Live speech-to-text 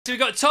So we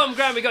got Tom,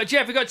 Graham, we got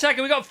Jeff, we got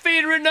Taka, we got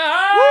Feeder in the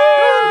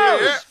house.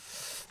 Yeah.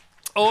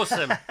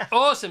 Awesome,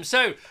 awesome.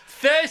 So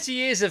 30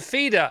 years of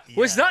Feeder. Yeah.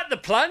 Was that the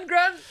plan,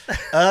 Grant?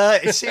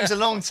 It seems a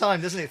long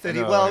time, doesn't it? 30.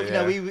 Know, well,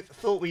 yeah. we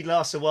thought we'd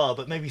last a while,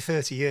 but maybe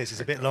 30 years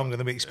is a bit longer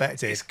than we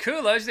expected. It's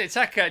cool, though, isn't it,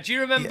 Taka? Do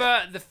you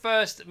remember the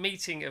first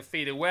meeting of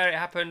Feeder? Where it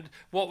happened?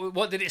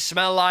 What did it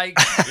smell like?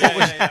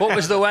 What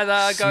was the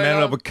weather going Smell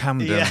on? of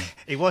Camden. Yeah,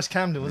 it was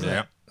Camden, wasn't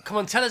it? Come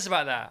on, tell us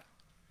about that.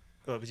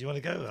 Well, do you want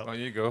to go? Oh,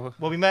 you go.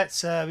 Well, we met.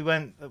 We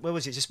went. Where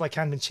was it? Just by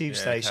Camden Tube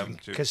Station, Camden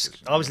Tube because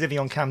Station. I was living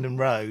on Camden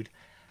Road,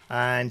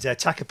 and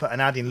Taka put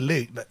an ad in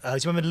Loot. But do you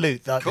remember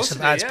Loot? Like course some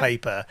I do, ads yeah.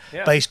 paper,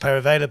 Yeah. bass player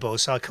available.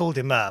 So I called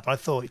him up. And I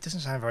thought it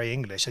doesn't sound very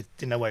English. I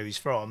didn't know where he was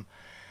from.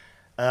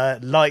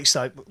 Likes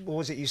like what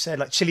was it you said?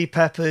 Like Chili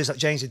Peppers, like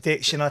Jane's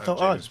Addiction. I thought,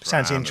 James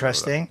sounds Brown,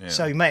 interesting. yeah.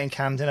 So we met in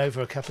Camden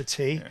over a cup of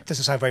tea. Yeah.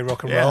 Doesn't sound very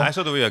rock and Yeah, roll. I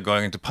thought we were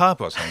going into pub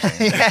or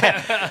something.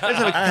 Yeah. Let's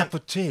have a cup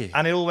of tea.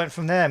 And it all went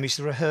from there. We used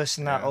to rehearse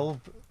in that Yeah.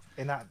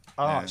 in that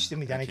arch, didn't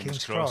we, down at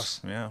King's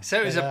Cross? Yeah.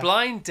 So it was a Yeah.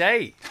 blind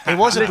date. It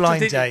was a blind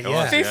Did- date,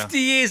 yeah. 50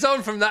 years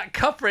on from that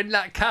cuppa in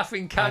that cafe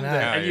in Camden, know.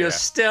 and Yeah, you're yeah.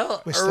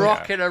 still We're still-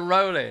 rocking and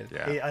rolling.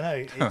 Yeah. I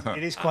know,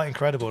 it is quite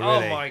incredible, Oh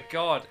really. my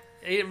God,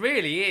 it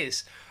really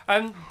is.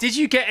 Did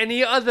you get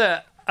any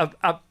other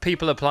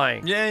people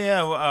applying?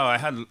 Yeah. Well, I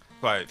had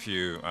quite a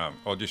few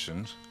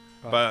auditions,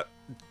 but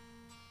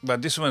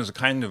this one's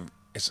kind of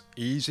it's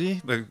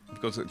easy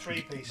because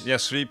Three-piece. Yeah,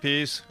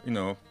 3-piece. You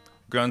know,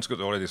 Grant's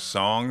got already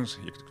songs.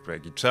 He could play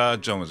guitar.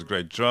 John was a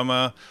great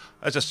drummer.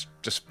 I just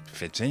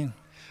fit in.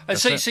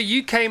 So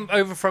you came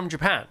over from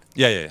Japan.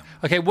 Yeah.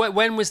 Okay,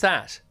 when was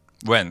that?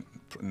 When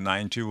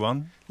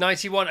 91.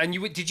 91, and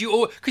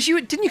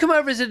didn't you come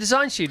over as a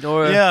design student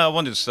or? Yeah, I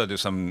wanted to study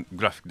some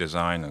graphic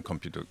design and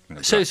computer.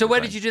 So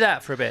where did you do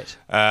that for a bit?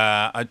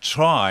 I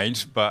tried,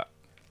 but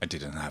it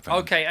didn't happen.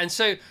 Okay, and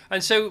so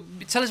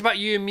tell us about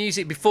you and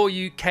music before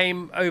you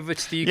came over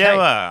to the UK. Yeah,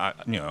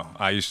 well,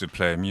 I used to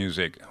play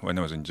music when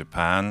I was in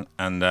Japan,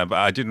 and but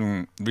I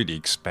didn't really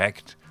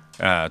expect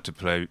to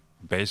play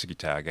bass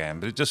guitar again.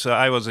 But it just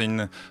I was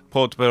in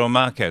Portobello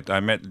Market. I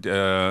met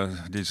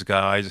these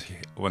guys.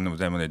 One of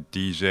them was a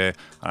DJ,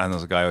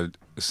 another guy was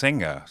a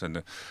singer.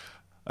 And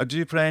do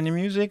you play any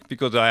music?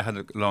 Because I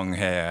had long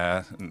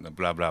hair, and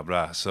blah blah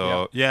blah.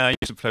 So yeah, I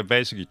used to play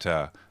bass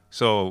guitar.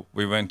 So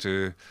we went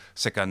to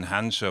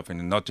second-hand shop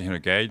in Notting Hill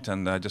Gate,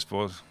 and I just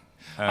bought.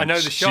 I know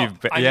the shop.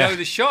 I yeah. know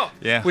the shop.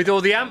 Yeah. With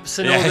all the amps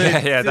and all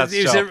the. Yeah, that's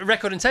it was a shop.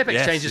 record and tape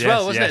exchange as Yes,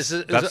 well, wasn't yes.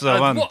 it? That's the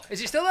one. What,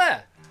 is it still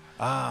there?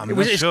 I'm It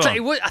was, not it's- sure. it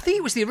was- I think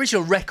it was the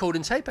original record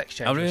and tape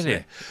exchange. Oh, wasn't really?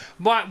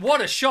 it?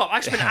 What a shop! I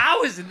spent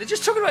hours in there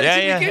just talking about Yeah,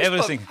 this. yeah, Goosebumps.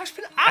 everything. I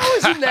spent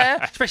hours in there,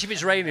 especially if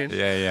it's raining.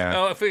 Yeah.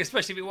 Oh,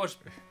 especially if it was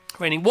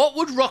raining. What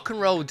would rock and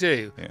roll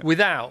do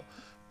without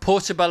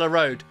Portobello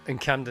Road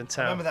and Camden I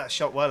Town? remember that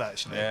shot well,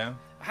 actually. Yeah.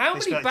 How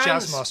It's many got a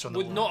jazz bands master on the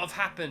would wall. not have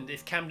happened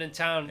if Camden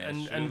Town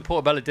true. and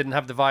Portobello didn't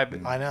have the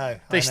vibe? I know.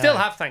 They still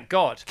have, thank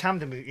God.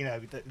 Camden,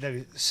 there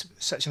was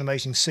such an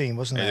amazing scene,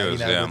 wasn't there? It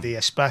was, yeah. With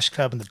the Splash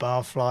Club and the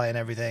Barfly and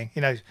everything.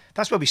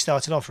 That's where we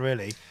started off,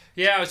 really.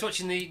 Yeah, I was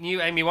watching the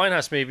new Amy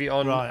Winehouse movie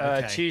on Right,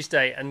 okay.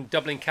 Tuesday, and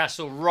Dublin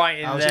Castle right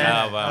in was there. in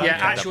there. Oh, wow. Yeah,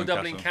 Okay. actual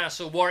Dublin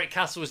Castle. Warwick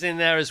Castle was in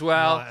there as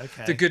well. Right,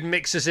 okay. The Good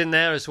Mixers in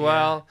there as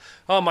well.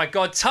 Oh my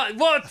God,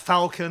 what?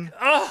 Falcon,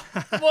 Oh,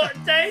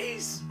 what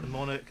days! the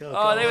Monarch.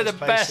 Oh, they were the those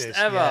best places.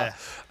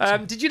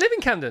 ever. Did you live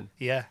in Camden?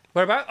 Yeah.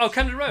 Whereabouts? Oh,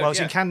 Camden Road. Well, I was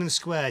yeah. in Camden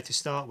Square to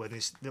start with,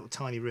 this little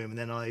tiny room, and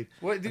then I.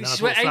 Well, and then this I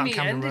is where bought a flat on Amy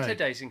Camden ended Road. her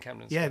days in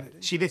Camden. Yeah, Square.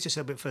 she lived just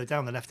a bit further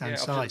down the left-hand Yeah,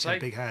 side. opposite She had a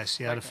the big house.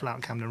 She had a Okay. flat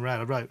on Camden Road.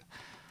 I wrote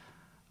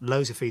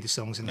loads of Feeder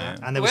songs in that.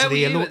 Yeah. And there was Where were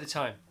the you at the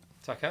time,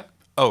 Tucker?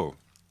 Oh,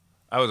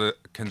 I was at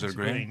Kensal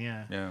Green, Green.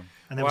 yeah. Yeah.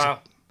 And there was Wow.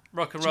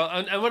 Rock and roll.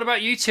 And what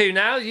about you two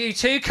now? You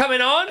two coming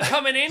on,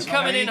 coming in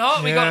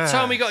hot. We got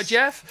Tom, we got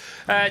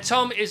Jeff.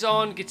 Tom is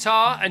on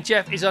guitar and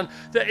Jeff is on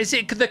is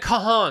it the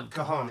cajon?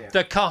 Cajon, yeah.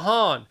 The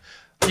cajon.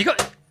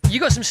 You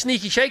got some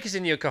sneaky shakers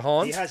in your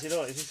cajon. He has it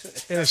all.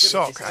 In a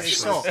sock, It's actually. a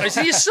sock. Is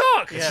it your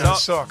sock? Yeah. In a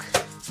sock.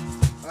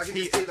 I can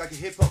just do like a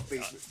hip hop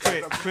beat.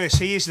 Chris,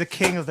 he is the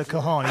king of the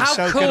cajon. He's How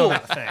so good cool. on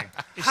that thing.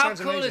 It How sounds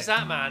cool amazing. is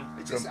that, man?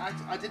 It just,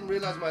 I didn't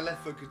realise my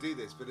left foot could do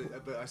this, but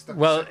I stuck.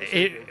 Well, the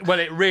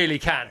it really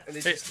can. and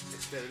it's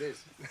there it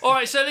is. All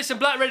right, so listen,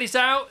 Black Ready's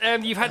out.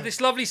 You've had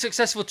this lovely,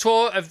 successful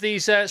tour of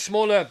these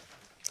smaller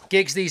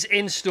gigs, these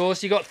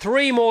in-stores. You've got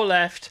 3 more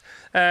left.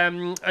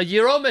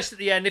 You're almost at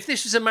the end. If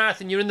this was a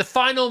marathon, you're in the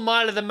final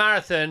mile of the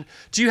marathon.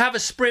 Do you have a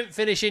sprint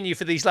finish in you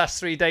for these last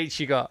 3 dates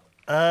you got?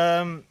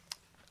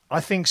 I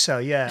think so,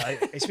 yeah.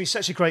 It's been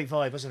such a great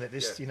vibe, hasn't it?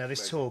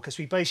 This tour, because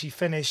we basically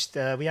finished.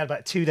 We had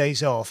about 2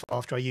 days off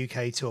after our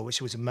UK tour,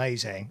 which was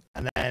amazing,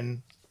 and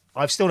then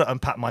I've still not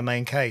unpacked my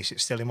main case.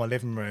 It's still in my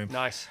living room.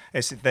 Nice.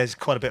 There's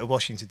quite a bit of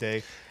washing to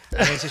do.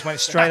 And it just went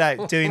straight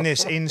out doing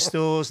this in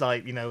stores,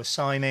 like, you know,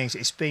 signings.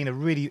 It's been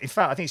in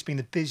fact, I think it's been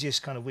the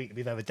busiest kind of week that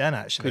we've ever done,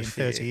 actually, in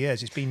 30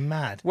 years. It's been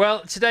mad.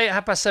 Well, today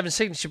at 7:30,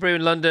 Signature Brew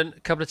in London. A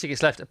couple of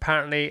tickets left,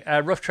 apparently.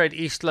 Rough Trade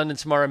East London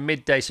tomorrow,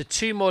 midday. So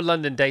 2 more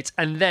London dates.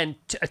 And then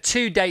a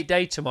 2-date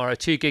day tomorrow,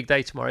 2-gig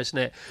day tomorrow, isn't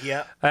it?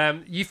 Yeah.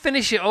 You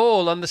finish it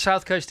all on the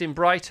South Coast in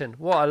Brighton.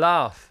 What a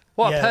laugh.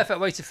 What a perfect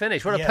way to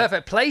finish. What a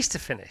perfect place to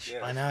finish.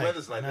 Yeah, I know.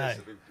 Weather's like this.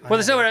 Well,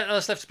 there's nowhere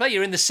else left to play.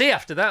 You're in the sea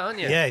after that, aren't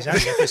you? Yeah,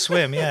 exactly. You have to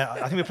swim, yeah.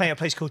 I think we're playing at a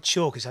place called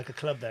Chalk. It's like a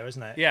club there,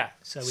 isn't it? Yeah.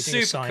 So we're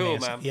doing Super cool,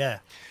 signings. man.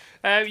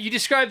 Yeah. You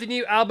described the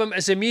new album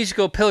as a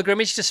musical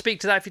pilgrimage. Just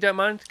speak to that if you don't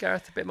mind,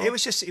 Gareth, a bit more. It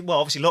was just, well,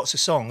 obviously lots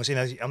of songs, you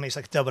know. I mean, it's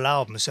like a double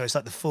album, so it's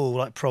like the full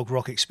like prog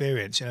rock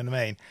experience, you know what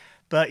I mean?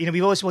 But, you know,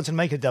 we've always wanted to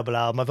make a double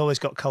album. I've always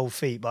got cold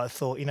feet, but I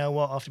thought, you know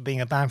what, after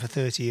being a band for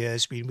 30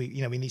 years, we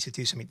need to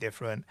do something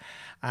different.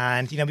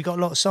 And, you know, we got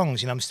a lot of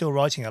songs, you know, I'm still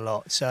writing a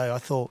lot. So I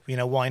thought, you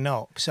know, why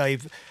not? So I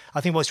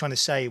think what I was trying to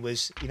say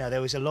was, you know,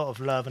 there was a lot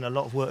of love and a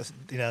lot of work,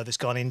 you know, that's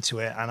gone into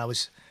it. And I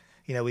was,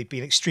 you know, we've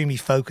been extremely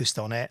focused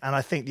on it. And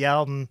I think the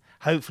album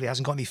hopefully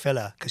hasn't got any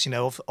filler because, you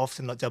know,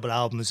 often like double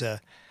albums, there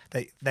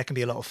can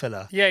be a lot of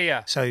filler.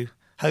 Yeah. So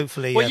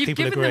hopefully Well, you've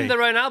people given agree. them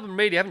their own album,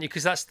 really, haven't you?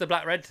 Because that's the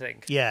Black Red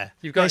thing. Yeah,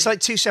 You've got. It's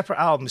like 2 separate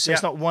albums, so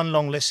it's Yeah. not one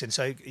long listen.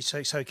 So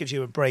it gives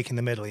you a break in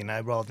the middle, you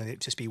know, rather than it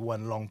just be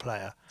one long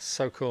player.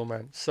 So cool,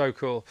 man. So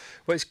cool.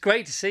 Well, it's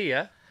great to see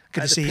you. Good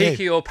to at see the peak you. of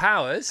your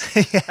powers.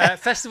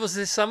 Festivals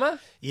this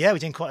summer? Yeah, we're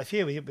doing quite a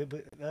few. We're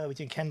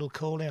doing Kendall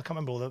Calling. I can't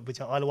remember all that. We're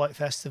doing Isle of Wight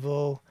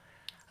Festival.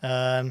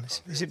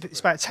 It's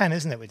about 10,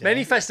 isn't it? We're doing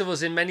Many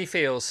festivals in many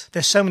fields.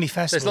 There's so many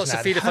festivals. There's lots now.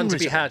 of feeder fun to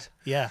Hundreds be of them. had.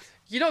 Yeah.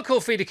 You're not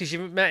called feeder because you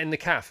met in the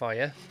calf, are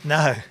you?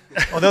 No.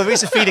 Although there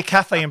is a feeder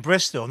cafe in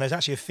Bristol, and there's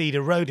actually a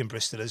feeder road in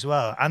Bristol as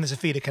well, and there's a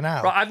feeder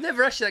canal. Right, I've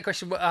never asked you that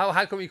question. But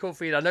how come you call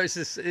feeder? I know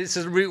it's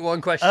a route one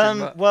question.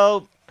 But...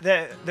 Well,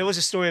 there was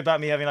a story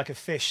about me having like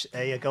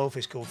a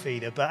goldfish called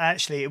Feeder, but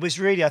actually it was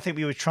really, I think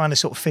we were trying to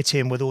sort of fit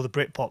in with all the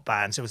Britpop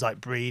bands. It was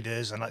like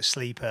Breeders and like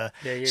Sleeper.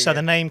 So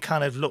the name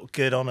kind of looked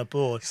good on a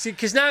board. See,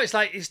 because now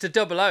it's the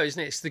double O,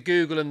 isn't it? It's the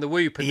Google and the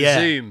Whoop and the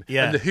Zoom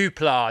and the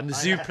Hoopla and the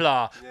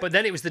Zoopla. But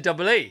then it was the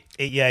double E.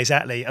 Yeah,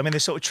 exactly. I mean,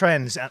 there's sort of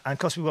trends, and of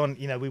course we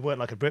weren't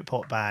like a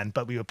Britpop band,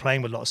 but we were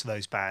playing with lots of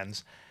those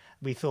bands.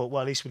 We thought,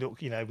 well, at least we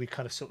look, you know, we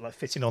kind of sort of like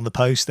fitting on the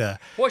poster.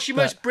 What's your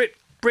most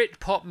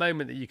Britpop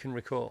moment that you can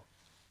recall?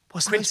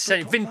 What's the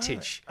Quintessential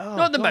vintage,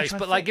 not the most,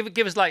 but like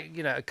give us like,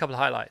 you know, a couple of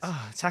highlights.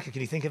 Oh, Taka, can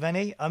you think of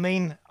any? I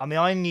mean,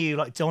 I knew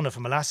like Donna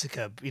from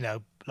Elastica, you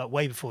know, like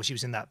way before she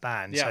was in that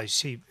band. Yeah.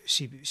 So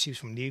she was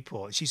from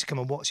Newport. She used to come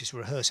and watch us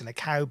rehearse in a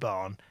cow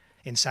barn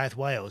in South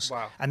Wales.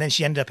 Wow. And then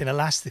she ended up in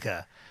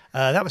Elastica.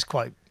 That was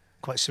quite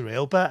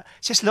surreal. But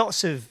just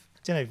lots of,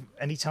 you know,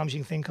 any times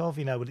you can think of,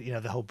 you know,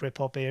 the whole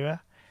Britpop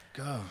era.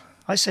 Go.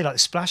 I'd say like the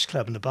Splash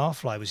Club and the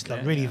Barfly was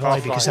like really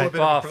vibey because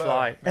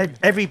Barfly.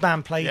 every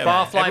band played Yeah,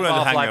 that.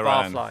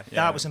 Barfly.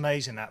 That was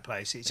amazing, that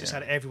place. It just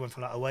had everyone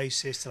from like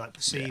Oasis to like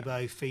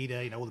Placebo,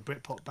 Feeder, you know, all the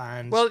Britpop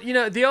bands. Well, you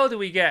know, the older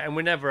we get, and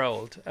we're never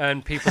old,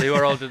 and people who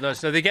are older than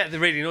us, no, they get the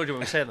really annoyed when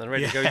we say it on the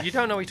radio. Go, you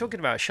don't know what you're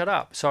talking about. Shut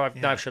up. So I've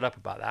now shut up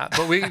about that.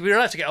 But we're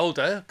allowed to get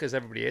older because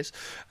everybody is.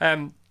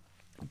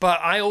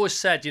 But I always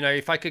said, you know,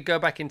 if I could go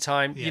back in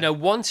time, you know,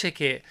 one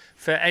ticket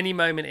for any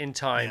moment in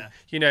time.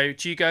 You know,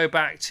 do you go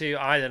back to,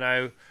 I don't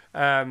know,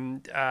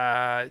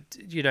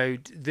 you know,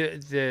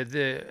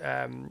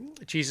 the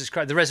Jesus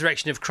Christ, the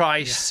resurrection of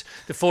Christ,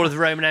 the fall of the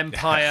Roman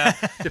Empire,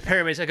 the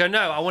pyramids. I go,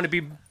 no, I want to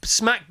be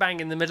smack bang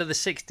in the middle of the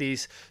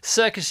 60s,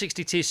 circa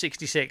 62,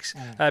 66,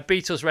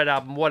 Beatles, Red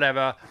Album,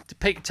 whatever,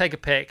 take a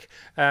pick,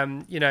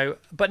 you know.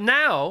 But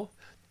now,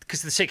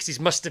 because the 60s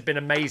must have been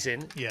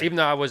amazing, even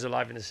though I was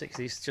alive in the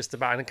 60s, just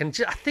about. And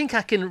I think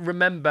I can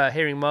remember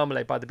hearing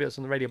Marmalade by the Beatles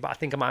on the radio, but I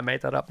think I might have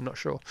made that up, I'm not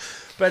sure.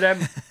 But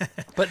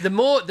but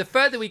the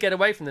further we get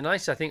away from the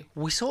 90s, I think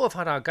we sort of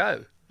had our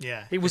go.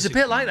 Yeah, it was a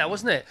bit like that,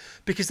 wasn't it?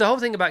 Because the whole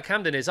thing about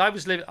Camden is I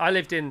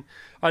lived in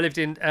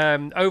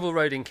Oval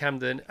Road in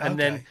Camden, and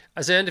then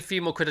as I earned a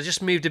few more quid, I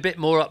just moved a bit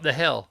more up the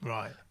hill.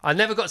 Right. I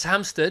never got to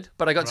Hampstead,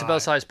 but I got to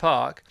Belsize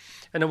Park,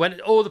 and I went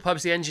to all the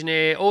pubs, the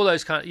Engineer, all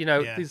those kind of, you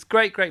know, these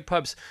great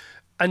pubs.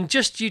 And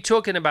just you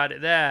talking about it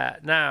there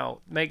now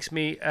makes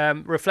me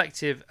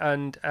reflective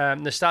and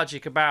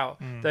nostalgic about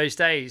those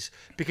days,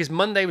 because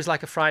Monday was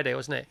like a Friday,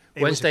 wasn't it?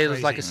 Wednesday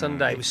was like a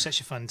Sunday. It was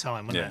such a fun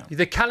time, wasn't it?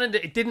 The calendar,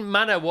 it didn't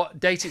matter what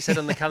date it said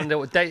on the calendar,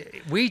 what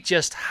date, we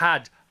just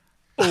had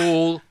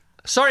all...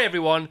 Sorry,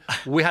 everyone,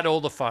 we had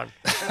all the fun.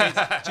 Do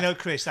you know,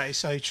 Chris, that is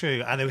so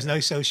true. And there was no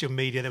social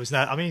media. There was no...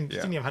 I mean, you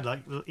didn't even have, like,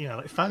 you know,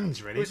 like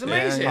phones, really. It was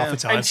amazing. Half the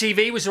time.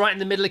 MTV was right in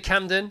the middle of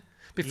Camden.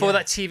 Before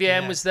that,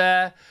 TVM was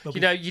there.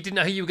 You know, you didn't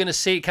know who you were going to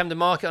see at Camden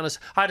Market.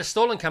 I had a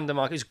stall on Camden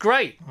Market. It was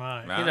great.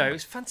 Right. You know, it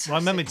was fantastic. Well, I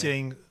remember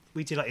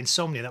we did like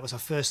Insomnia. That was our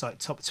first like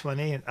top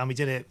 20, and we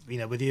did it, you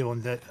know, with you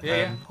on the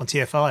on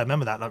TFI. I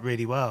remember that like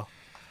really well.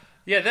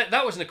 Yeah,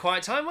 that wasn't a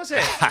quiet time, was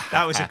it?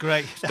 That was a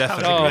great.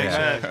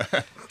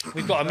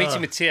 We've got a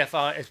meeting with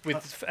TFI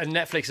with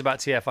Netflix about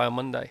TFI on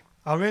Monday.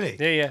 Oh really?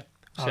 Yeah.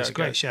 Oh, it's a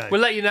great show.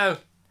 We'll let you know.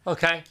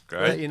 Okay, Great.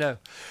 we'll let you know.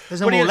 There's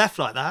no more left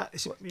like that.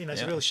 It's,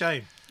 it's a real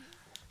shame.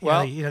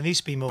 Well, you know, there needs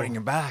to be more. Bring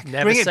it back.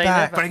 Never Bring it say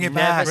back. never. Bring it Never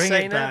back. say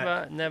Bring it never.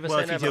 back. Never Well,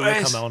 say if you never.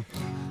 do, we'll come on.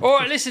 All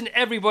right, listen,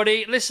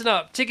 everybody, listen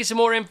up. To get some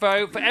more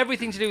info for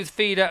everything to do with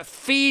Feeder,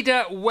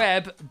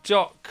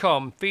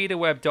 feederweb.com.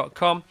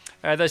 Feederweb.com.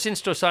 Those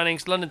in-store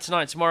signings, London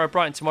tonight, tomorrow,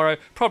 Brighton tomorrow.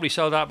 Probably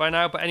sold out by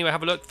now, but anyway,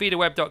 have a look.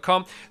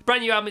 Feederweb.com.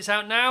 Brand new album is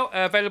out now,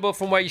 available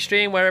from where you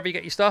stream, wherever you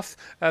get your stuff.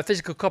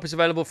 Physical copies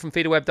available from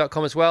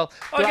feederweb.com as well.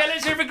 Okay,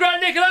 let's hear it for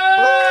Grant Nicholas!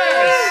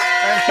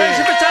 Thanks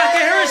for Pataka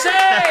Hirose!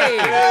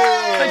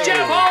 And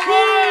Jeff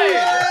Holroyd!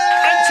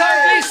 And Tom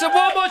Gleason,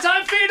 one more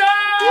time, Feeder!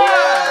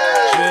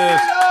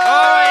 Cheers.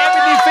 All right,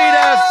 everything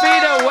Feeder,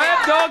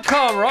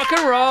 feederweb.com. Rock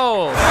and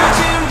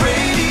roll.